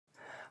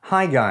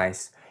Hi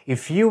guys,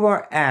 if you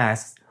were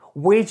asked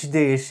which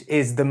dish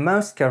is the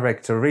most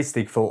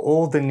characteristic for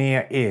all the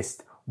Near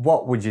East,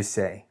 what would you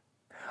say?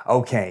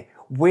 Okay,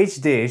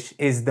 which dish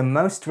is the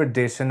most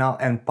traditional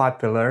and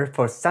popular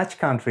for such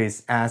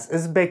countries as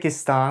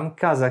Uzbekistan,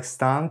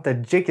 Kazakhstan,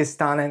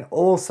 Tajikistan and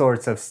all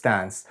sorts of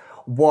stans?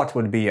 What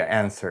would be your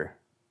answer?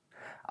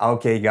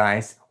 Okay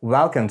guys,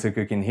 welcome to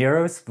Cooking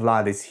Heroes,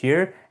 Vlad is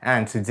here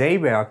and today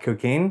we are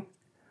cooking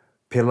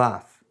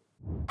Pilaf.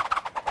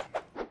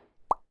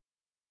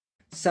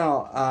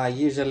 So,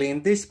 usually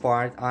in this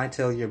part I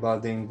tell you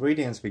about the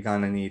ingredients we're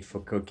gonna need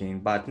for cooking,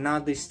 but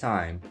not this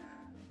time.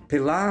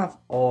 Pilav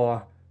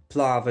or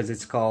Pilav as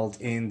it's called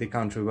in the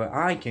country where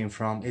I came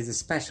from is a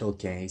special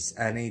case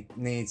and it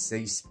needs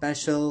a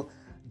special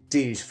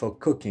dish for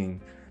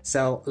cooking.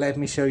 So let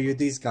me show you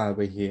this guy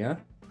over here.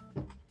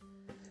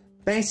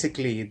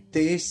 Basically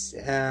this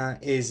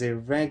is a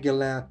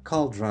regular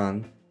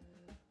cauldron,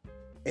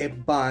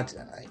 but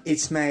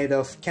it's made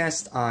of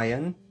cast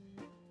iron.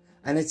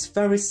 And it's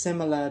very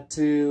similar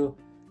to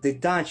the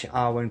Dutch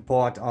oven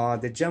pot or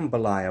the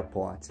jambalaya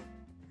pot.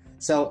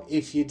 So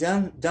if you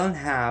don't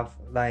have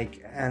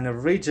like an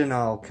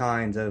original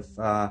kind of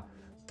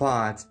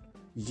pot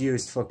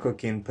used for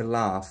cooking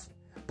pilaf,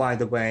 by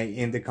the way,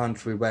 in the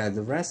country where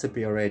the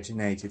recipe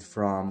originated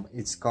from,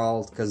 it's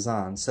called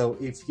kazan. So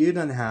if you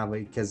don't have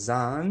a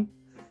kazan,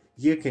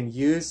 you can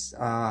use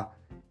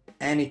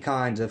any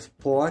kind of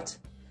pot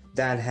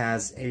that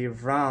has a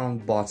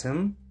round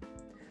bottom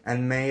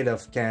and made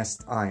of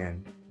cast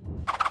iron.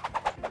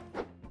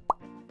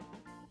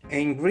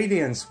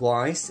 Ingredients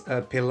wise,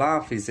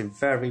 pilaf is a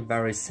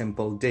very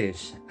simple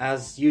dish.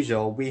 As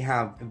usual, we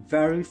have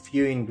very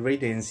few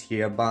ingredients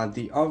here, but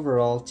the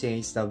overall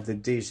taste of the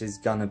dish is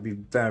gonna be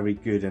very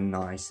good and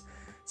nice.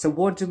 So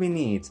what do we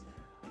need?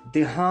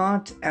 The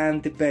heart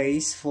and the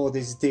base for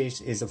this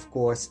dish is of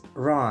course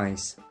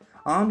rice.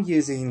 I'm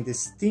using the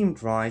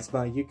steamed rice,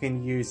 but you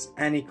can use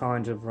any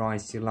kind of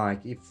rice you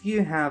like. If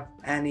you have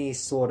any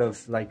sort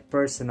of like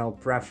personal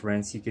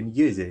preference, you can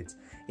use it.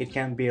 It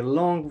can be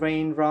long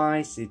grain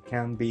rice, it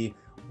can be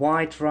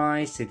white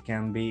rice, it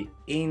can be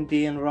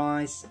Indian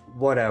rice,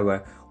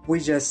 whatever. We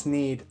just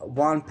need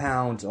 1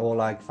 pound or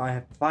like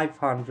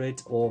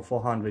 500 or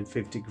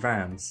 450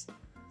 grams.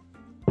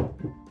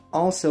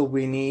 Also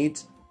we need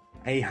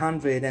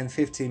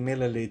 150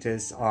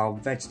 milliliters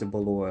of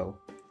vegetable oil.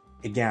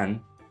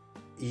 Again,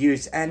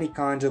 use any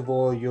kind of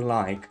oil you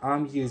like.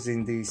 I'm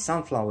using the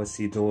sunflower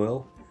seed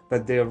oil,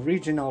 but the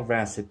original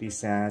recipe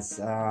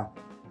says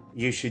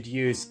you should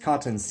use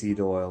cottonseed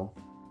oil.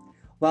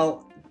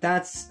 Well,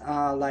 that's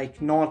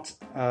like not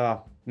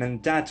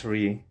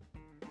mandatory.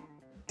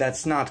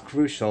 That's not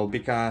crucial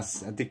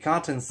because the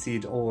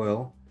cottonseed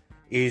oil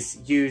is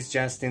used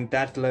just in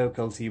that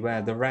locality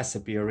where the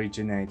recipe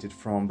originated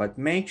from. But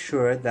make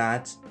sure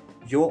that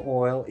your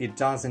oil, it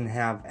doesn't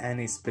have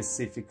any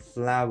specific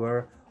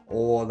flavor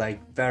or like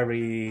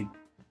very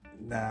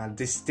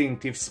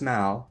distinctive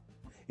smell.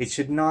 It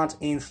should not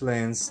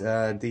influence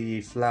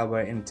the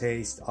flavor and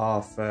taste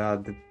of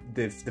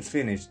the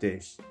finished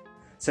dish.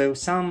 So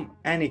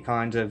any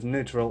kind of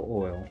neutral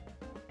oil.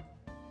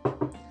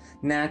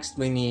 Next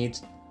we need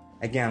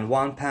again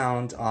 1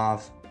 pound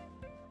of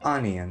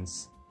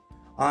onions.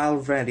 I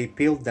already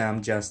peeled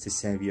them just to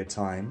save your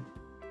time.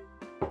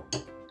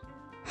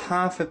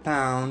 Half a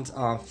pound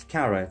of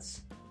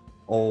carrots,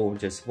 or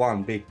just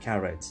one big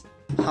carrot.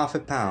 Half a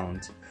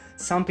pound.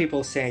 Some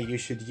people say you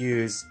should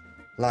use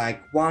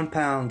like 1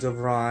 pound of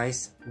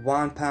rice,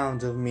 1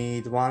 pound of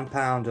meat, 1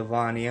 pound of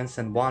onions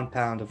and 1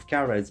 pound of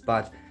carrots,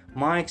 but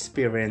my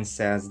experience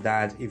says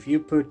that if you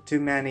put too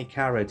many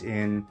carrots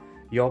in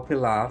your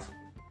pilaf,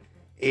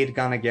 it's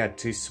gonna get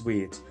too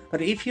sweet.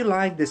 But if you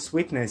like the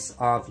sweetness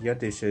of your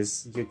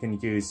dishes, you can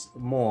use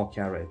more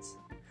carrots.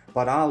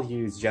 But I'll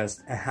use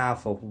just a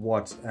half of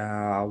what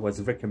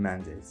was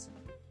recommended.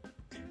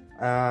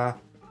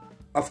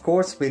 Of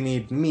course we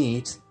need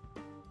meat.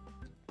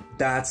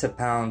 That's a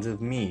pound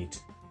of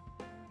meat.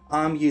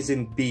 I'm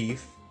using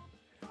beef,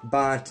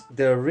 but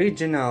the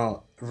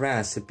original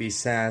recipe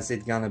says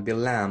it's gonna be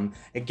lamb.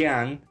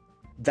 Again,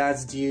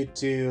 that's due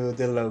to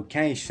the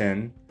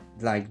location,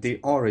 like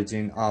the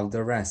origin of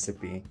the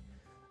recipe.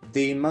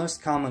 The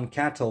most common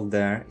cattle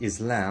there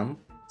is lamb,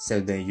 so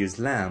they use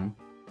lamb.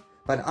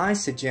 But I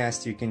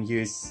suggest you can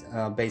use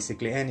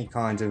basically any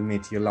kind of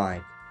meat you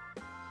like,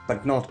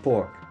 but not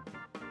pork,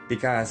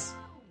 because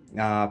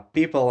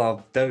people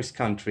of those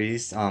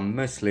countries are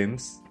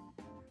Muslims,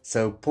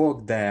 so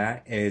pork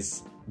there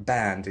is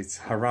banned, it's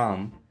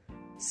haram,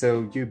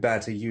 so you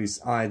better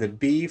use either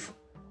beef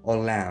or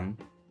lamb.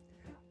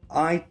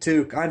 I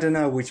don't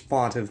know which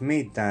part of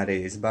meat that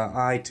is, but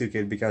I took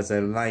it because I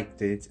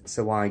liked it,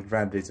 so I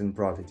grabbed it and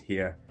brought it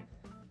here.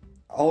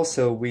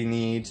 Also we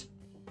need,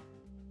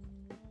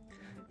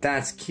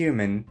 that's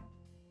cumin.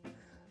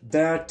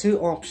 There are two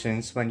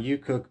options when you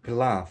cook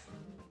pilaf.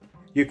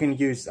 You can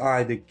use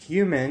either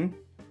cumin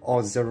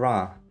or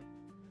Zera.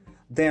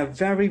 They are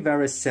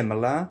very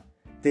similar.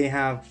 They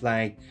have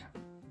like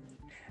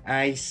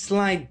a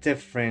slight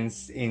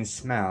difference in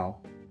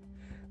smell.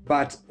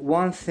 But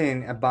one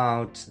thing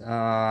about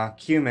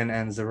cumin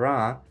and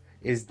Zera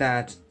is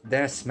that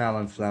their smell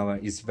and flavor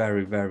is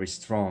very, very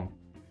strong.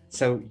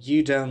 So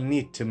you don't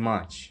need too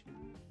much.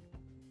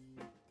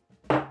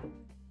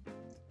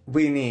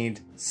 We need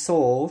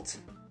salt,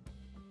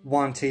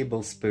 1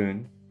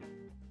 tablespoon,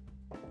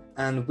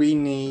 and we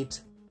need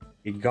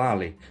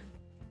garlic.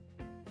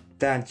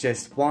 That's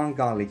just 1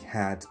 garlic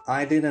head.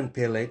 I didn't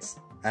peel it,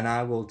 and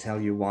I will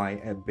tell you why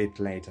a bit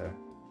later.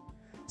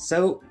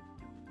 So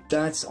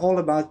that's all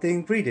about the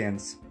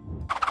ingredients.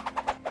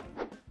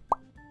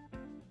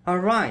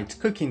 Alright,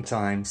 cooking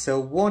time. So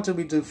what do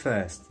we do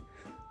first?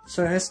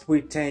 First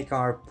we take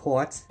our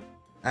pot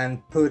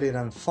and put it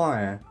on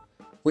fire.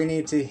 We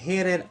need to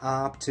heat it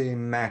up to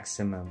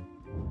maximum.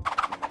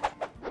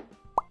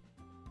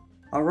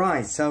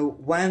 Alright, so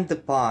when the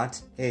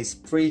pot is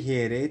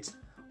preheated,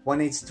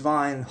 when it's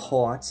dry and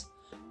hot,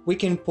 we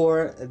can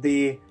pour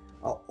the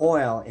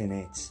oil in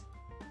it.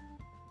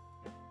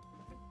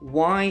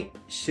 Why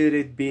should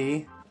it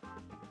be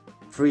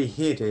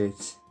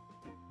preheated?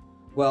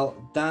 Well,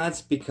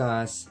 that's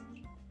because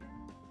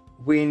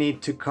we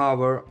need to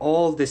cover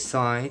all the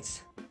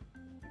sides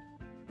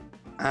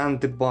and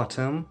the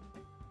bottom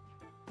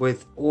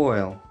with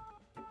oil,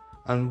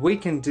 and we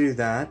can do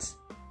that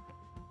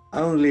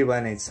only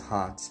when it's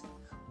hot.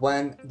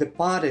 When the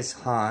pot is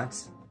hot,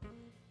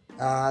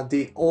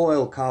 the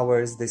oil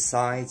covers the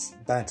sides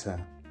better.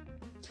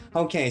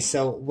 Okay,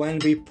 so when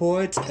we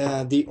put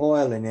the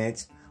oil in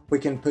it, we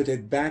can put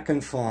it back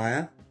on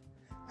fire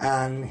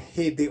and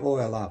heat the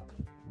oil up.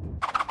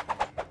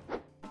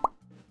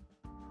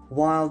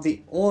 While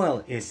the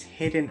oil is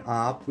heating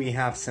up, we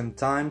have some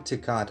time to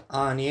cut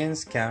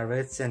onions,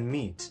 carrots and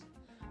meat.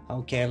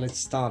 Okay, let's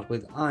start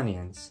with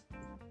onions.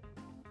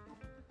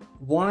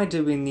 Why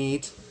do we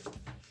need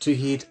to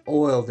heat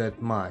oil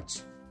that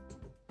much?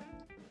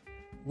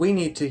 We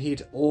need to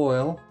heat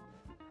oil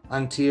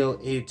until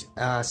it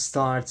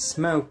starts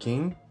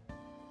smoking.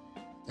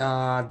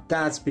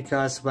 That's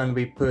because when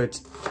we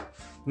put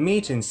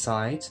meat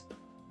inside,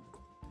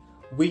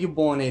 we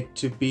want it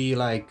to be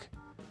like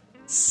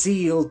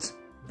sealed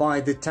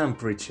by the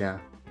temperature.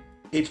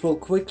 It will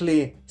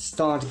quickly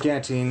start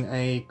getting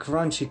a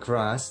crunchy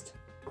crust,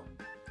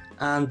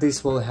 and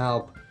this will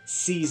help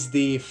seize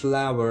the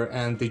flavor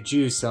and the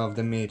juice of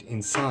the meat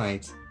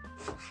inside.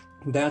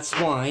 That's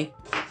why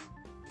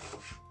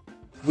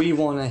we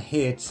want to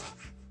heat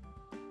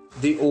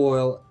the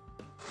oil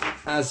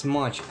as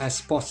much as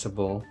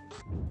possible.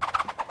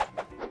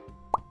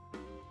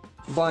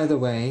 By the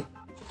way,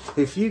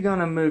 if you're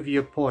gonna move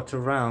your pot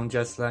around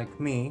just like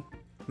me,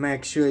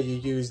 make sure you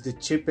use the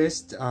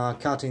cheapest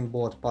cutting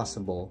board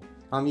possible.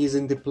 I'm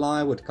using the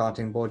plywood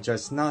cutting board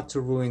just not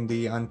to ruin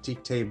the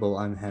antique table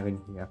I'm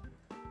having here.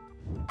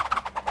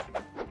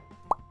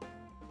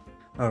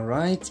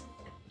 Alright,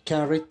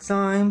 carrot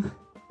time.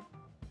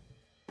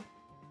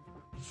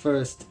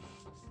 First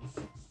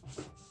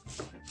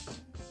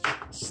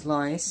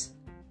slice.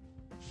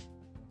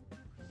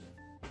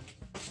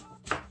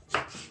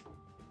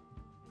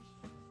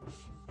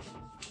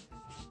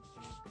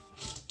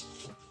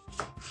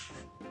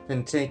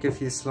 Then take a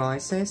few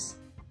slices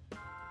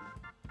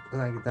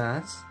like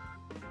that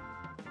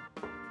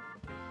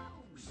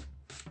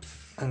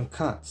and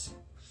cut.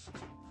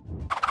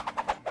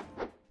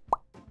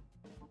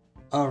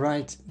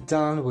 Alright,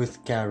 done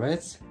with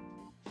carrots.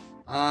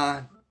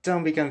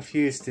 Don't be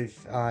confused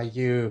if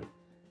you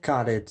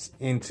cut it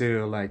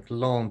into like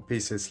long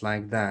pieces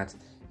like that.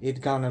 It's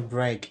gonna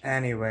break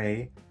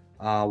anyway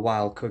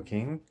while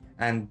cooking,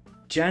 and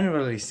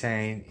generally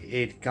saying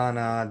it's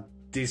gonna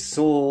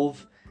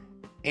dissolve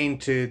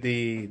into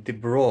the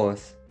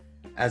broth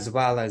as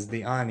well as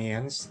the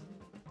onions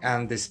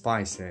and the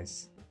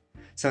spices.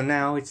 So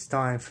now it's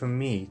time for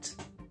meat.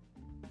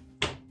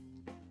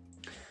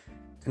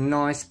 A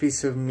nice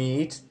piece of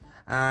meat,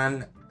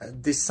 and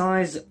the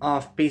size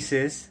of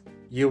pieces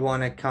you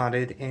want to cut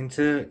it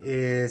into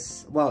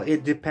is, well,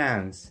 it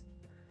depends.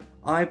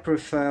 I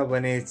prefer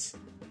when it's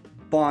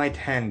bite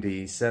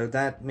handy, so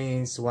that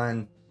means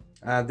when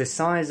the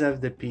size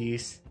of the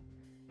piece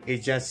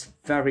is just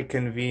very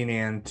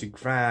convenient to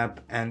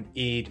grab and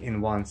eat in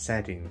one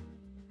setting.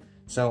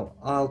 So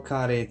I'll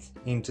cut it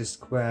into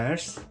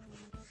squares,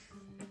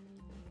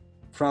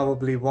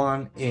 probably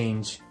 1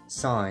 inch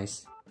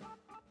size,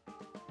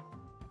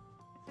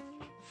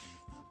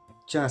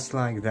 just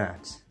like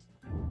that.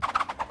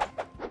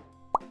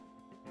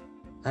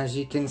 As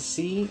you can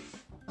see,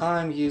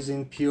 I'm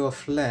using pure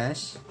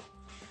flesh,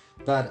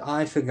 but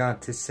I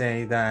forgot to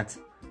say that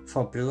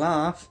for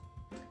Pilaf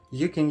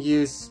you can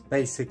use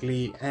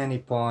basically any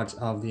part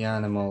of the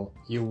animal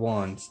you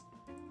want.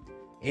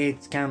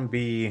 It can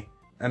be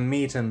a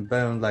meat and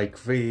bone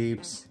like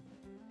ribs,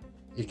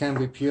 it can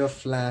be pure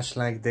flesh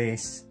like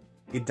this,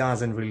 it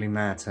doesn't really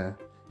matter.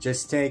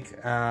 Just take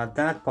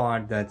that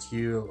part that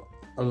you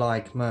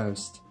like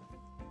most.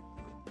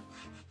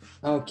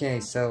 Okay,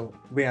 so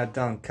we are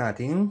done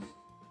cutting.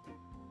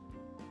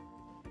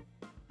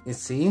 You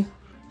see,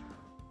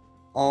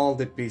 all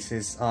the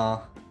pieces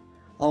are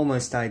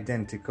almost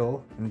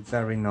identical and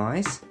very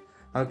nice.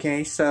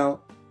 Okay, so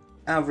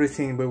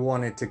everything we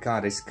wanted to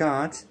cut is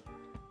cut.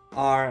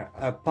 Our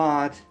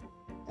pot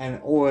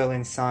and oil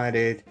inside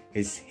it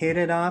is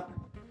heated up.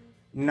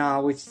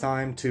 Now it's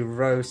time to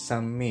roast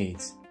some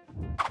meat.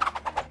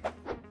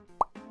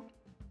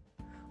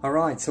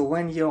 Alright, so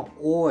when your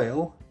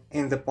oil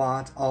in the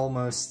pot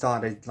almost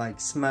started like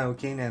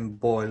smoking and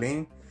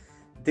boiling,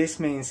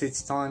 this means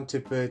it's time to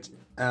put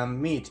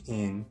meat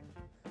in.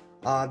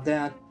 There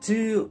are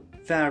two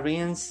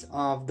variants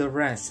of the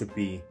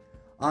recipe.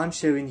 I'm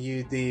showing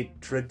you the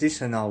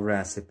traditional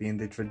recipe, and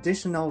the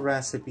traditional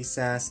recipe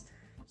says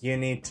you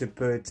need to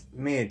put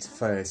meat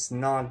first,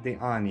 not the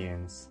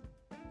onions.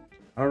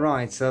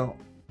 Alright, so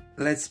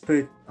let's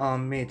put our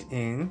meat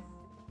in.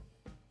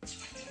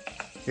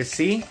 You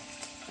see?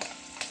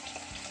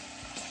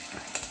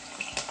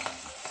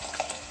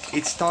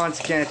 It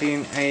starts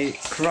getting a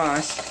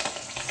crust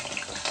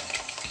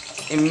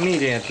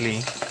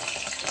immediately,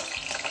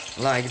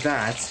 like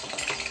that.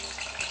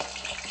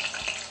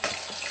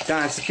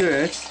 That's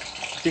good,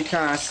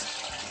 because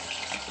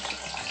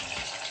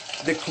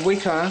the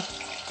quicker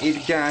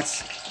it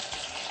gets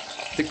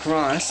the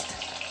crust,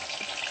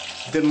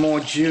 the more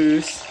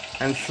juice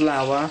and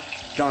flour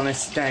gonna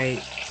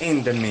stay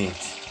in the meat.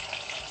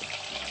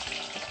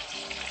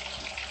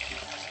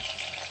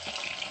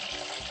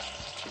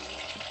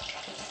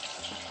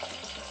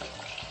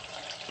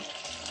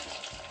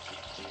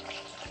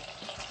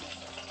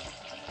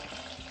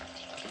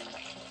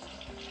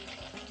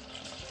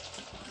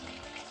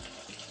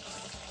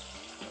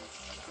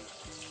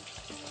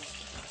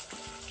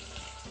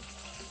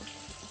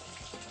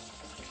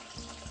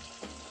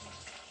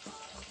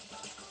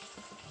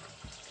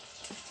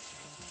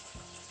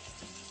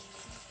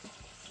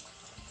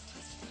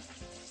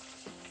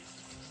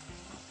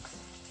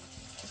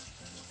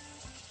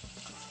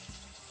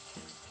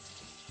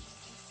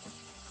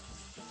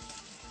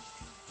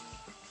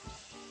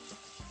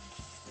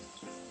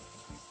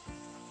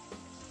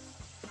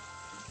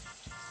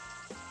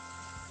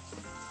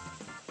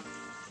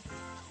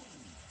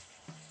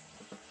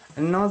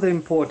 Another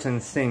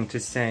important thing to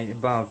say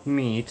about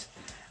meat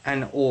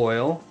and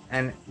oil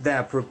and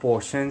their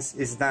proportions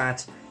is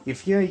that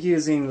if you're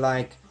using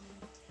like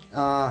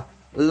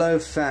low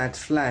fat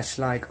flesh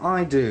like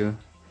I do,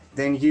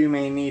 then you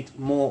may need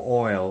more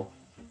oil.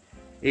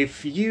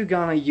 If you're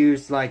gonna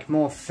use like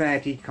more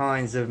fatty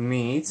kinds of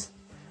meat,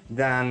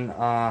 then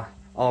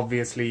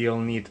obviously you'll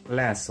need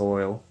less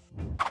oil.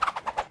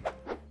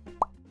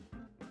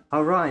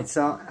 Alright,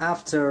 so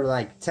after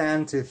like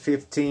 10 to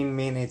 15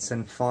 minutes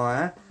on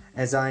fire,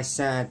 as I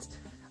said,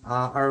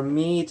 our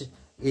meat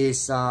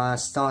is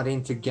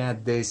starting to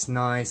get this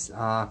nice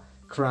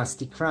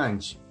crusty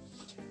crunch.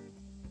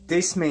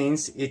 This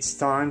means it's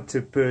time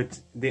to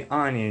put the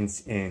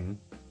onions in.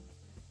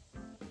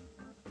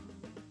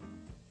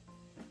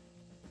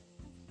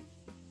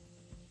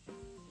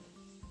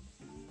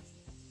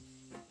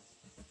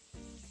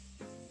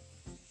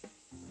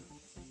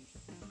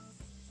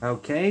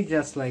 Okay,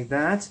 just like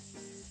that.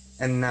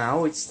 And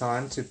now it's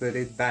time to put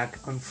it back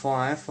on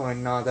fire for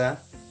another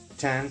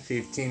 10,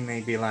 15,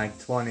 maybe like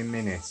 20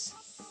 minutes.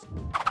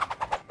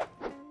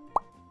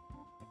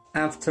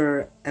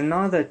 After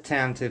another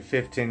 10 to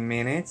 15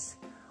 minutes,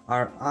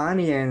 our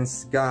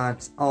onions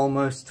got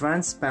almost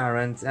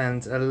transparent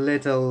and a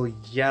little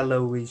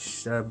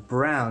yellowish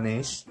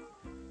brownish.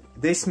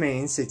 This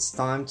means it's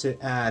time to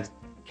add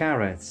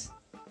carrots.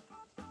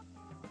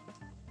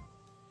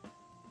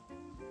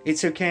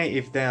 It's okay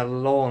if they're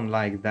long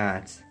like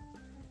that.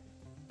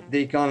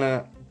 They're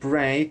gonna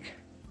break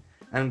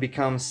and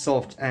become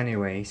soft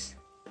anyways.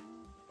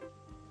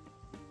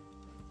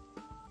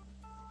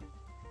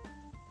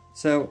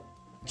 So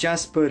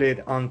just put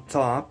it on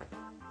top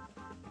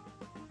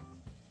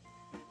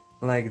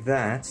like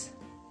that,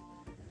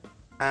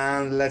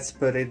 and let's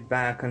put it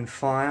back on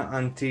fire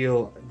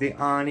until the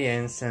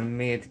onions and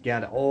meat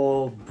get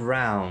all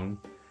brown.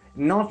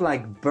 Not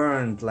like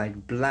burned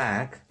like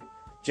black,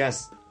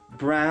 just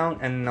brown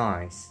and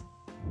nice.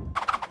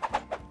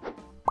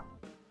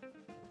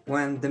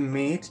 When the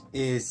meat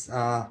is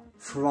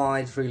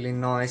fried really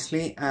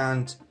nicely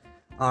and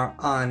our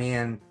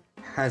onion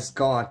has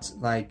got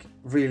like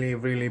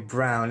really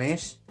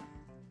brownish,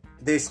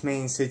 this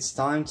means it's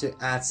time to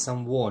add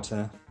some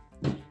water.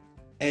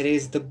 It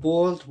is the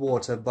boiled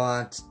water,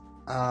 but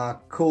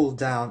cooled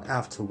down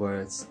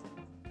afterwards.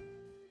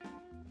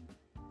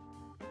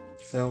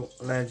 So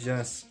let's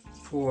just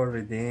pour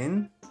it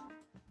in.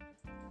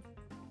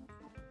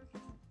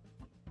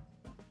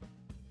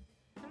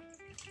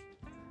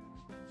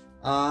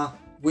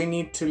 We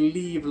need to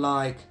leave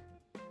like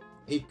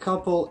a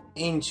couple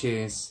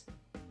inches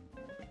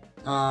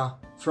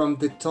from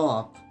the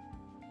top,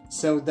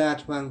 so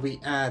that when we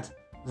add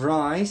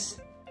rice,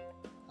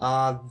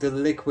 the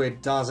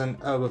liquid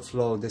doesn't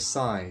overflow the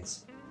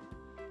sides.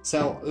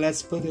 So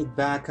let's put it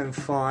back on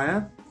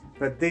fire,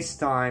 but this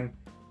time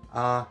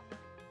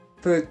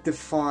put the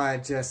fire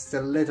just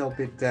a little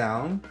bit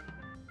down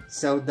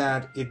so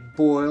that it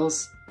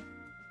boils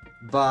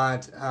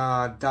but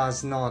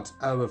does not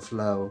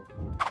overflow.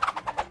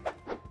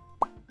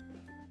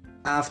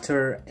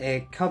 After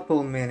a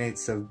couple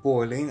minutes of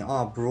boiling,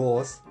 our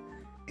broth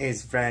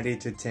is ready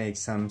to take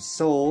some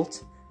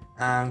salt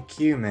and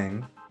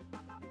cumin.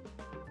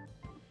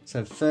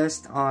 So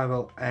first I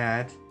will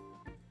add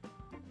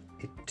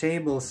a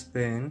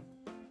tablespoon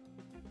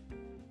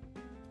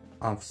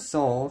of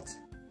salt,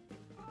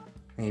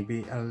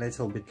 maybe a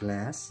little bit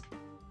less,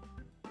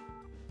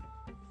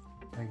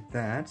 like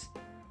that.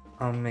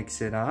 I'll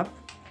mix it up.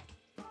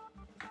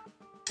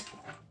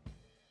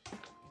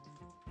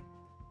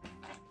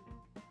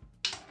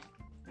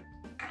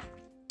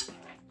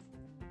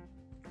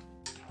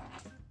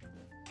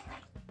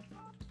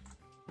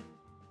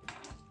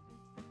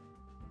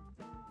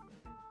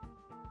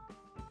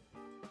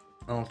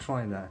 I'll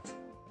try that.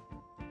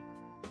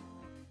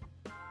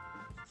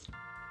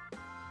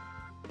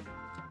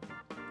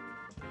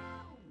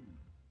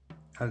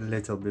 A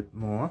little bit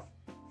more.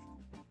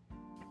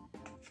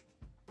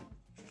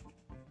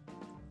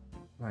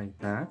 Like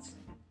that.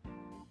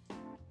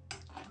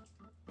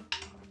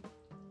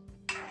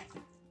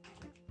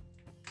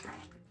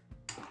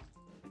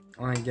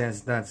 I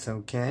guess that's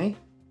okay.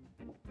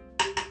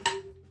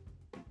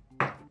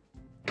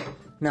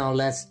 Now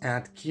let's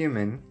add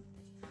cumin.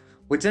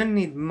 We don't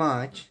need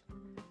much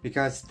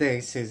because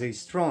this is a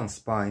strong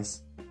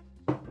spice.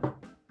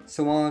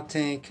 So I'll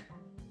take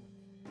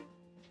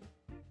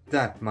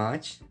that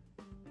much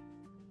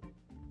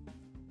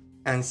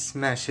and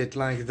smash it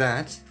like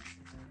that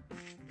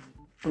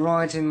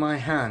right in my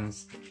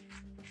hands.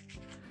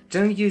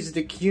 Don't use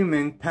the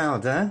cumin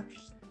powder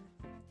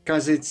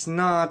because it's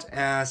not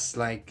as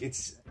like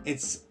it's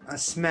a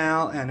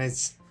smell and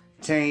its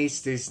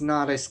taste is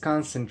not as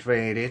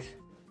concentrated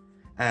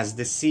as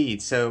the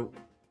seed. So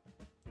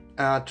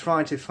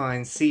try to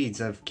find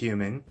seeds of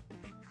cumin.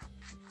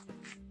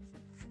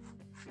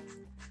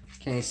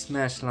 Okay,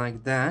 smash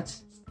like that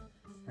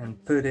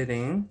and put it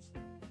in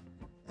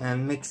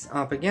and mix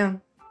up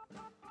again.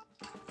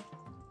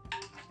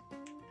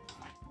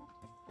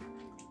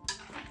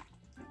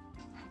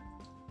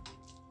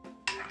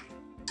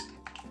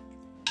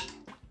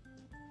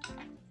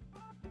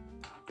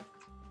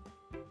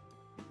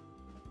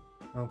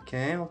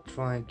 Okay, I'll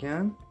try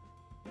again.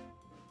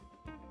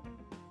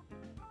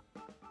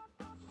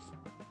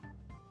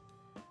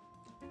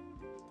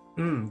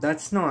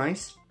 That's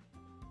nice.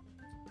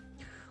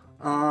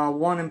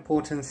 One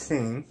important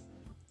thing,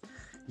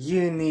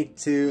 you need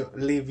to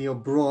leave your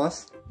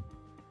broth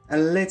a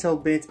little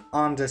bit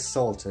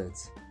undersalted.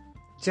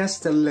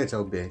 Just a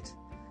little bit.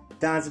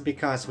 That's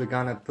because we're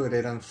gonna put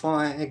it on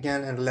fire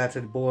again and let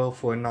it boil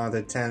for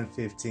another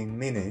 10-15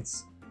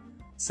 minutes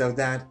so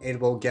that it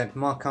will get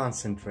more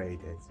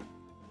concentrated.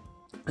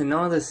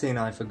 Another thing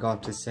I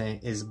forgot to say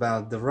is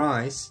about the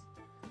rice.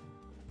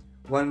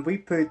 When we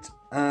put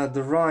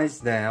the rice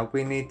there,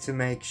 we need to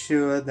make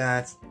sure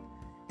that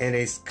it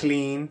is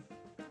clean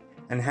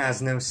and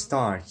has no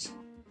starch.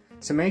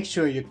 So make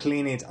sure you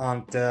clean it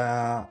on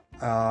the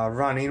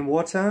running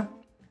water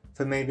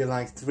for maybe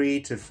like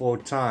 3 to 4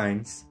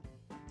 times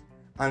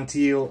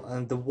until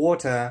the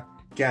water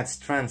gets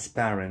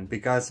transparent,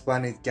 because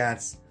when it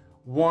gets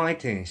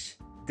whitish,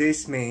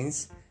 this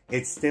means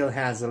it still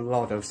has a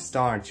lot of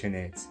starch in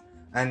it.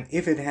 And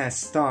if it has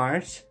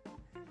starch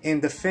in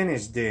the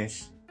finished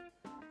dish,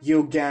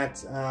 you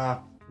get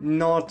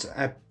not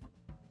a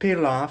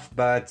pilaf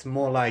but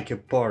more like a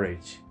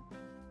porridge.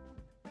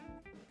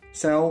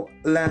 So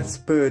let's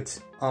put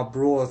our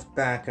broth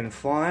back on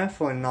fire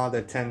for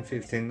another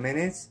 10-15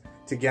 minutes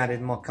to get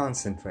it more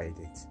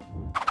concentrated.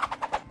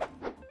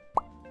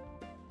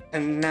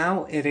 And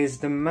now it is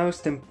the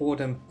most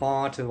important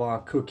part of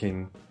our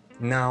cooking.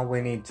 Now we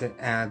need to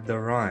add the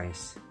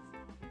rice.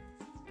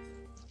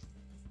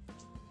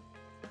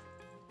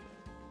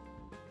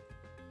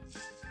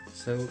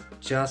 So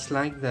just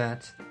like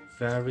that,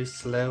 very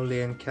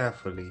slowly and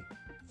carefully.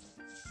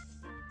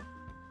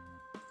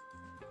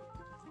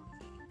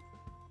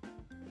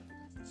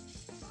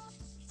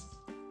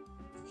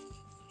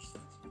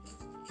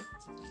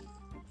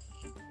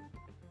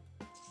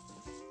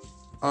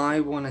 I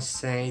want to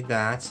say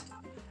that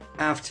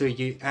after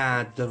you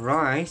add the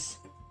rice,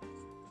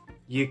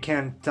 you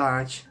can't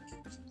touch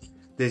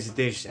this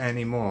dish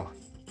anymore.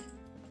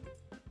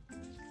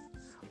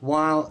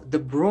 While the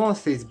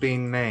broth is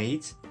being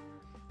made,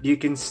 you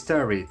can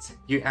stir it.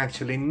 You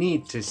actually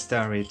need to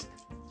stir it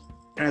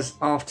as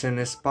often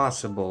as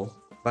possible.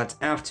 But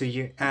after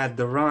you add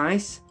the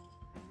rice,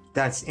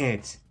 that's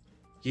it.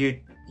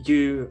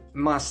 You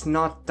must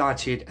not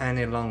touch it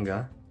any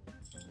longer.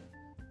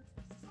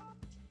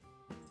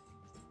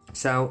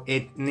 So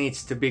it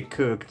needs to be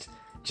cooked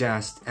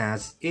just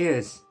as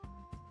is.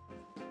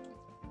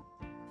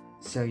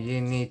 So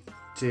you need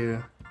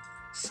to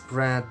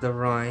spread the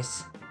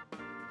rice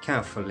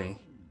carefully.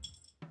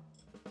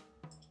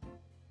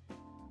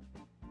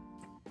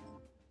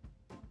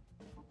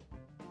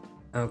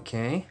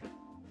 Okay,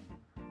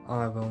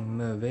 I will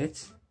move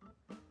it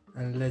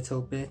a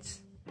little bit,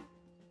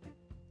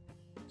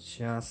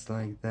 just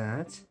like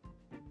that.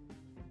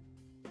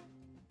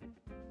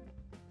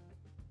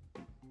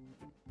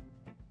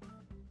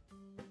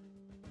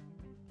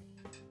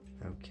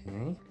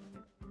 Okay.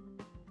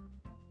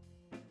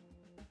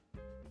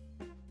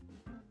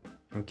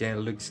 Okay,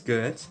 looks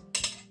good.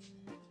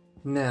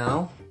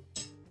 Now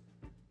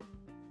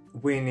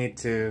we need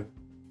to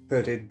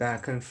put it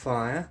back on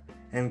fire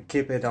and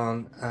keep it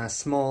on a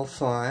small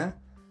fire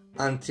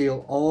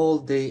until all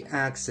the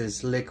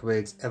excess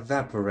liquid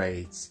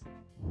evaporates.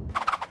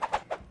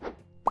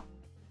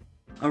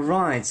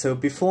 Alright, so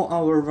before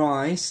our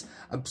rice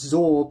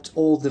absorbed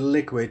all the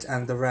liquid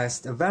and the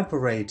rest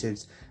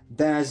evaporated,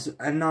 there's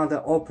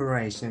another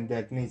operation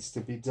that needs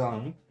to be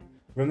done.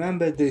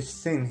 Remember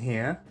this thing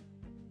here?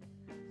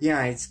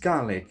 Yeah, it's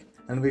garlic,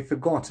 and we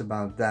forgot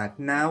about that.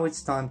 Now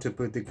it's time to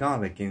put the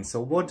garlic in.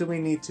 So what do we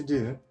need to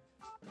do?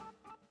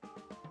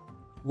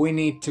 We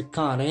need to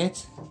cut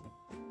it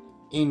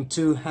in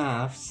 2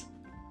 halves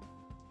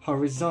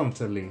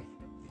horizontally.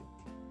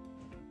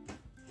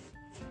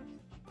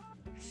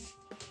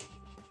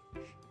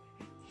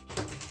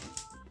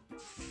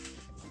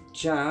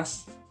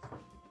 Just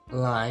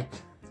like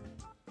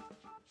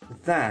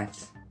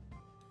that.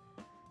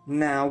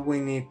 Now we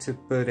need to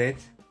put it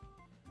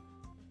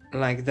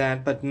like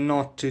that, but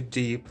not too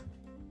deep,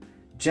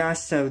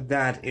 just so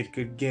that it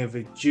could give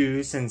a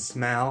juice and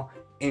smell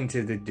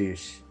into the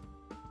dish.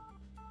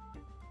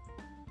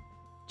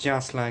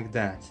 Just like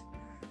that.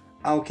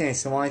 Okay,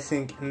 so I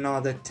think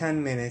another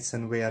 10 minutes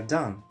and we are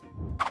done.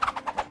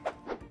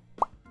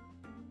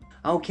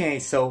 Okay,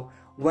 so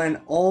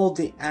when all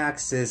the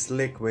excess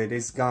liquid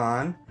is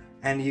gone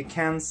and you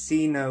can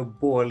see no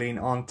boiling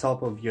on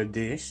top of your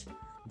dish,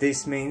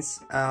 this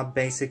means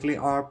basically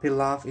our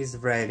pilaf is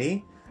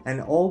ready, and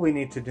all we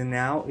need to do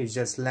now is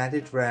just let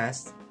it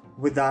rest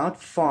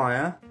without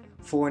fire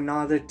for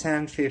another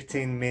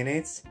 10-15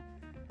 minutes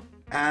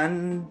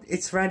and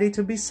it's ready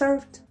to be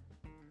served.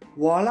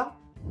 Voila!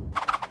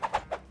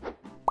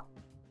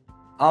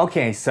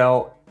 Okay,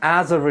 so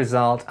as a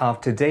result of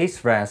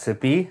today's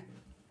recipe,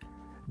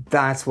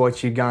 that's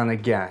what you're gonna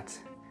get.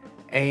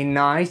 A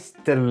nice,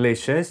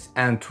 delicious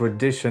and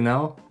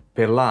traditional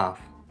pilaf.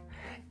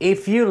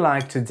 If you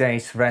liked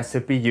today's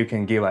recipe, you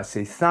can give us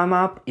a thumb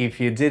up. If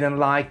you didn't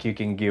like, you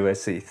can give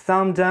us a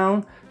thumb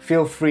down.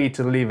 Feel free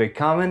to leave a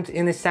comment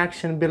in the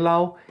section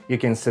below. You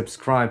can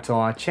subscribe to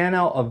our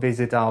channel or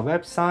visit our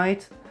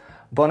website.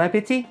 Bon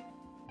appétit!